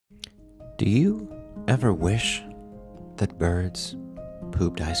Do you ever wish that birds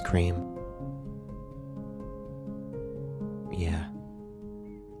pooped ice cream? Yeah.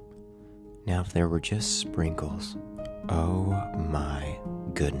 Now if there were just sprinkles, oh my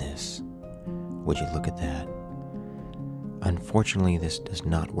goodness, would you look at that? Unfortunately, this does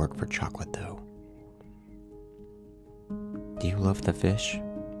not work for chocolate though. Do you love the fish?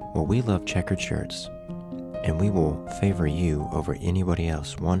 Well, we love checkered shirts, and we will favor you over anybody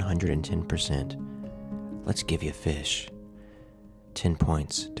else 110%. Let's give you fish. 10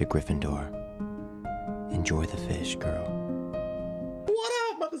 points to Gryffindor. Enjoy the fish, girl. What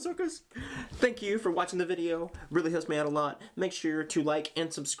up, mother suckers? Thank you for watching the video. Really helps me out a lot. Make sure to like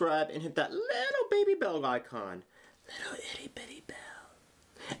and subscribe and hit that little baby bell icon. Little itty bitty bell.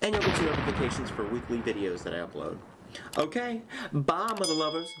 And you'll get your notifications for weekly videos that I upload. Okay, bye, mother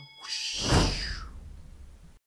lovers. Whoosh.